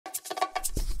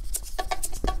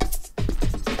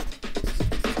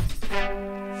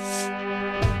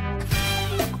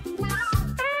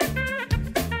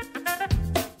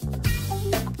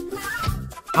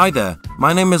Hi there,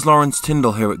 my name is Laurence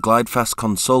Tindall here at GlideFast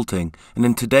Consulting, and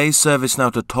in today's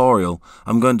ServiceNow tutorial,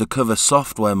 I'm going to cover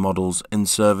software models in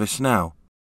ServiceNow.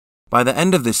 By the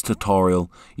end of this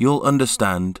tutorial, you'll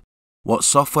understand what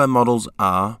software models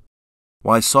are,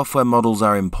 why software models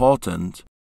are important,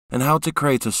 and how to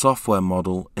create a software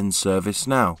model in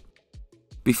ServiceNow.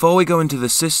 Before we go into the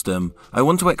system, I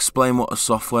want to explain what a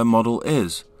software model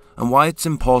is, and why it's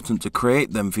important to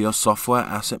create them for your software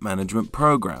asset management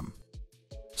program.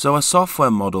 So a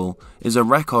software model is a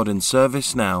record in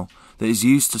ServiceNow that is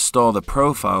used to store the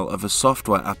profile of a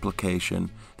software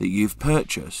application that you've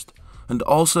purchased, and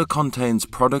also contains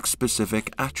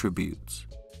product-specific attributes.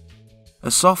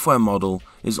 A software model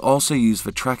is also used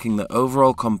for tracking the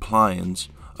overall compliance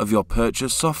of your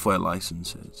purchased software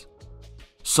licenses.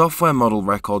 Software model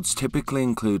records typically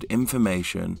include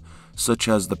information such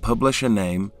as the publisher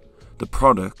name, the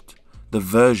product, the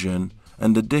version,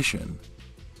 and edition.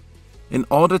 In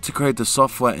order to create a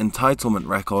software entitlement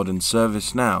record in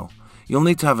ServiceNow, you'll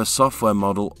need to have a software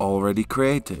model already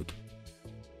created.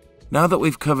 Now that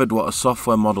we've covered what a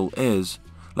software model is,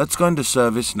 let's go into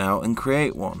ServiceNow and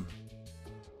create one.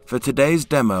 For today's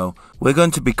demo, we're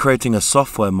going to be creating a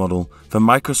software model for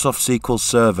Microsoft SQL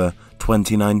Server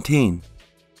 2019.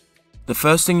 The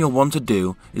first thing you'll want to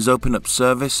do is open up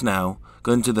ServiceNow,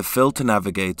 go into the Filter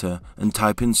Navigator and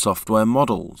type in Software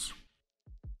Models.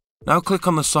 Now click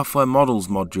on the Software Models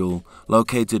module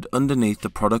located underneath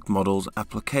the Product Models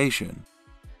application.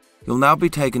 You'll now be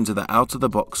taken to the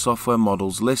out-of-the-box Software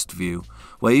Models list view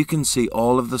where you can see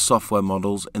all of the software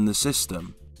models in the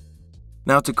system.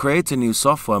 Now to create a new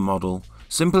software model,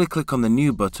 simply click on the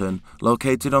New button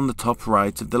located on the top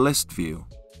right of the list view.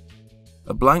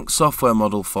 A blank software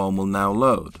model form will now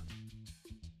load.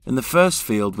 In the first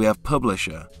field we have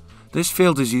Publisher. This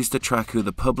field is used to track who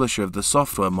the publisher of the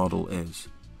software model is.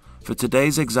 For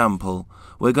today's example,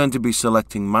 we're going to be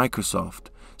selecting Microsoft,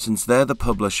 since they're the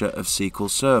publisher of SQL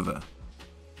Server.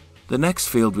 The next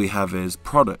field we have is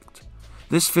Product.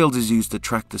 This field is used to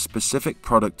track the specific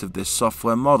product of this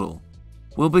software model.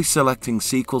 We'll be selecting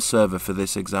SQL Server for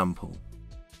this example.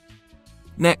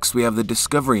 Next, we have the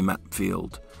Discovery Map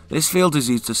field. This field is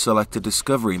used to select a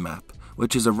discovery map,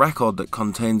 which is a record that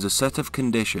contains a set of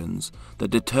conditions that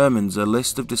determines a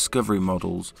list of discovery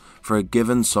models for a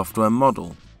given software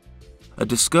model. A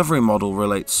discovery model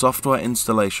relates software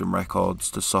installation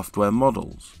records to software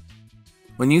models.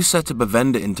 When you set up a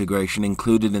vendor integration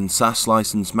included in SaaS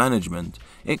license management,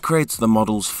 it creates the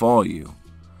models for you.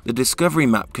 The discovery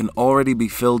map can already be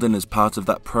filled in as part of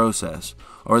that process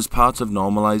or as part of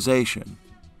normalization.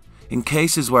 In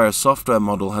cases where a software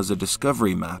model has a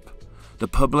discovery map, the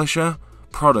publisher,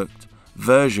 product,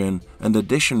 version, and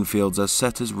edition fields are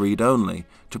set as read-only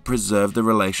to preserve the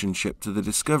relationship to the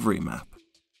discovery map.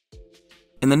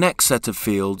 In the next set of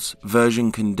fields,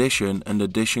 version condition and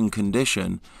edition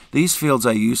condition, these fields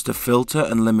are used to filter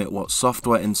and limit what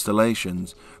software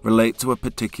installations relate to a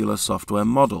particular software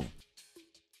model.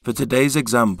 For today's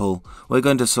example, we're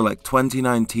going to select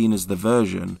 2019 as the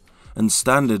version and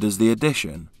standard as the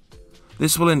edition.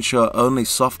 This will ensure only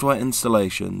software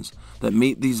installations that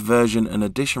meet these version and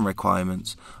edition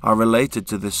requirements are related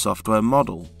to this software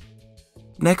model.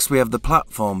 Next, we have the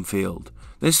platform field.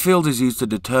 This field is used to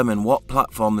determine what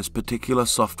platform this particular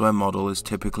software model is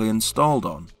typically installed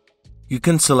on. You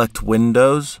can select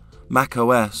Windows, Mac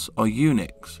OS, or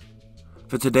Unix.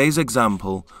 For today's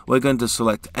example, we're going to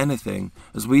select anything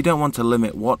as we don't want to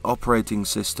limit what operating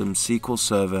system SQL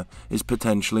Server is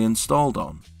potentially installed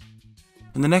on.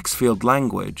 In the next field,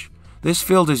 Language, this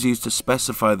field is used to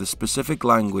specify the specific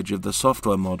language of the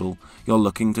software model you're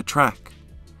looking to track.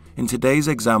 In today's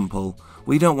example,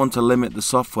 we don't want to limit the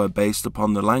software based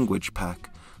upon the language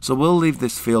pack, so we'll leave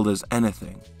this field as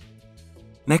anything.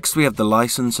 Next, we have the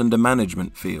License Under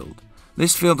Management field.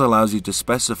 This field allows you to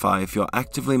specify if you're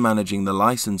actively managing the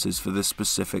licenses for this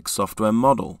specific software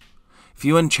model. If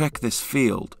you uncheck this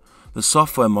field, the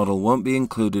software model won't be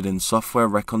included in software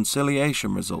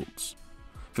reconciliation results.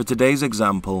 For today's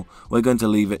example, we're going to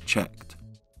leave it checked.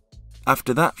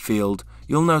 After that field,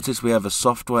 you'll notice we have a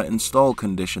software install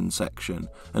condition section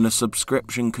and a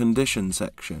subscription condition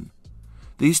section.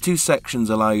 These two sections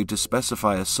allow you to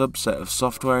specify a subset of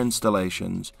software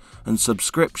installations and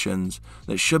subscriptions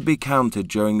that should be counted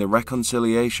during the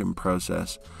reconciliation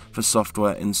process for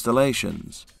software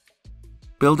installations.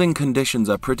 Building conditions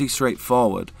are pretty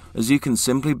straightforward, as you can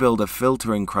simply build a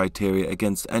filtering criteria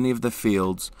against any of the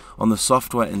fields on the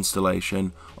software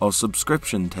installation or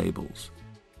subscription tables.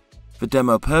 For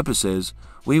demo purposes,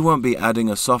 we won't be adding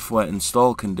a software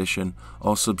install condition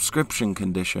or subscription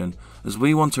condition, as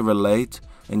we want to relate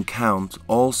and count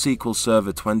all SQL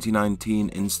Server 2019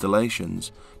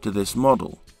 installations to this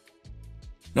model.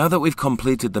 Now that we've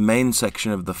completed the main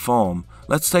section of the form,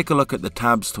 let's take a look at the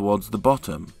tabs towards the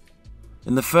bottom.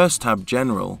 In the first tab,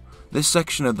 General, this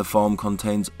section of the form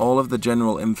contains all of the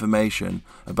general information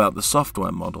about the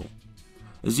software model.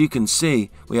 As you can see,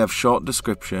 we have short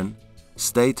description,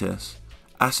 status,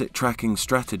 asset tracking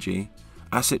strategy,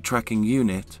 asset tracking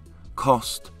unit,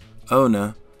 cost,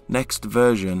 owner, next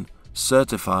version,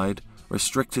 certified,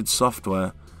 restricted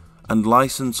software, and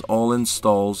license all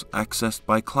installs accessed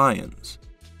by clients.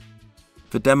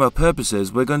 For demo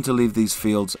purposes, we're going to leave these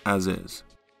fields as is.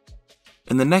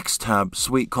 In the next tab,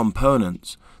 Suite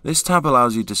Components, this tab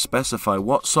allows you to specify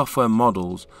what software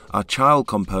models are child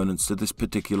components to this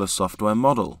particular software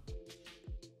model.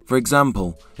 For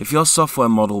example, if your software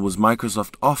model was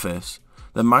Microsoft Office,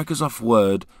 then Microsoft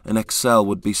Word and Excel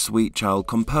would be Suite child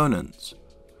components.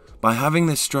 By having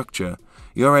this structure,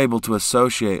 you're able to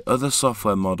associate other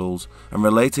software models and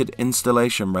related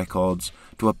installation records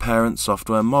to a parent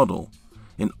software model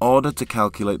in order to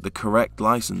calculate the correct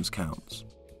license counts.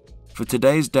 For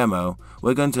today's demo,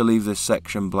 we're going to leave this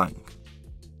section blank.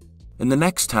 In the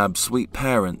next tab, Suite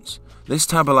Parents, this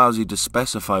tab allows you to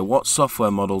specify what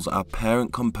software models are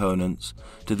parent components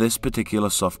to this particular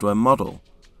software model.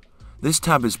 This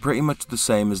tab is pretty much the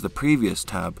same as the previous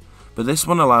tab, but this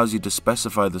one allows you to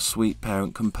specify the Suite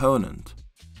parent component.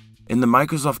 In the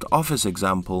Microsoft Office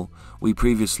example we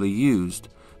previously used,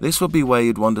 this would be where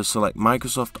you'd want to select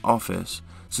Microsoft Office,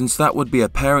 since that would be a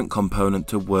parent component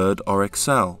to Word or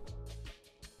Excel.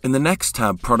 In the next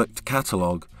tab, Product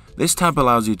Catalog, this tab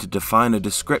allows you to define a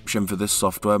description for this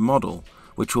software model,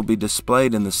 which will be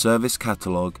displayed in the service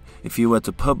catalog if you were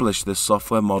to publish this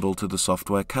software model to the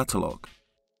software catalog.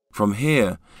 From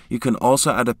here, you can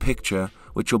also add a picture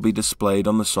which will be displayed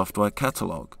on the software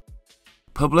catalog.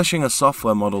 Publishing a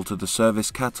software model to the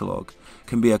service catalog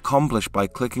can be accomplished by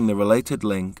clicking the related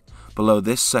link below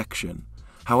this section.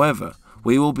 However,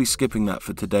 we will be skipping that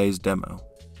for today's demo.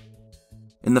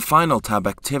 In the final tab,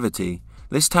 Activity,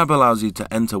 this tab allows you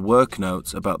to enter work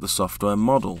notes about the software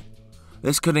model.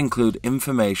 This could include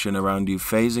information around you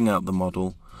phasing out the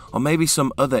model, or maybe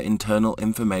some other internal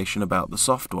information about the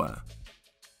software.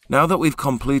 Now that we've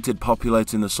completed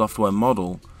populating the software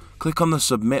model, click on the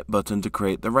Submit button to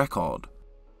create the record.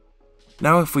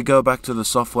 Now if we go back to the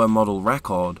software model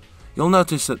record, you'll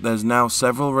notice that there's now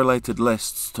several related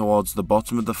lists towards the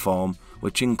bottom of the form,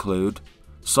 which include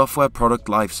Software Product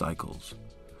Lifecycles.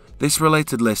 This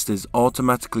related list is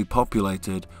automatically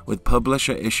populated with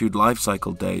publisher-issued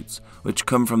lifecycle dates, which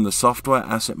come from the Software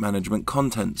Asset Management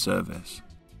Content Service.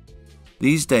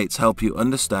 These dates help you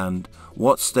understand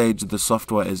what stage the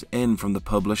software is in from the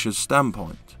publisher's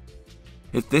standpoint.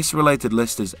 If this related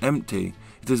list is empty,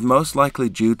 it is most likely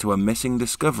due to a missing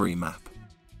discovery map.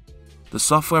 The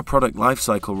Software Product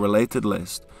Lifecycle related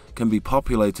list can be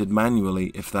populated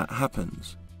manually if that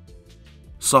happens.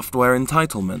 Software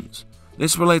Entitlements.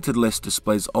 This related list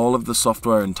displays all of the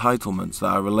software entitlements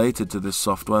that are related to this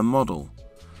software model.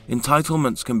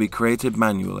 Entitlements can be created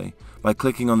manually by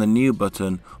clicking on the New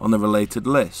button on the related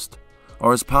list,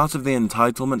 or as part of the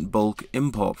Entitlement Bulk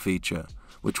Import feature,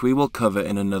 which we will cover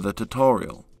in another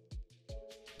tutorial.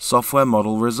 Software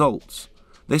Model Results.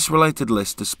 This related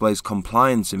list displays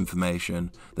compliance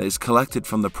information that is collected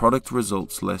from the product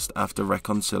results list after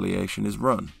reconciliation is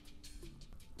run.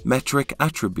 Metric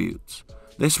Attributes.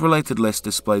 This related list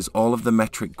displays all of the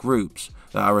metric groups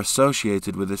that are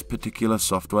associated with this particular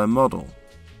software model.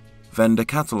 Vendor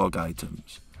Catalog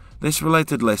Items. This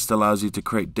related list allows you to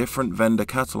create different vendor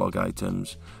catalog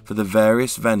items for the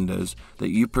various vendors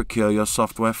that you procure your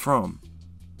software from.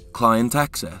 Client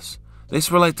Access.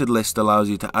 This related list allows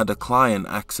you to add a client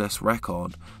access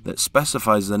record that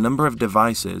specifies the number of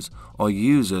devices or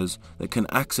users that can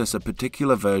access a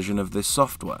particular version of this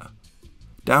software.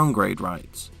 Downgrade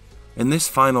Rights. In this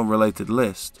final related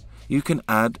list, you can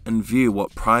add and view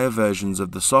what prior versions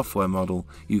of the software model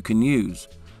you can use,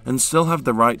 and still have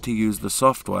the right to use the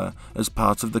software as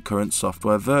part of the current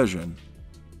software version.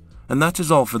 And that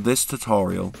is all for this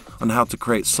tutorial on how to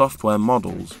create software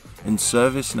models in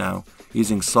ServiceNow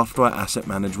using Software Asset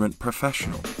Management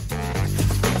Professional.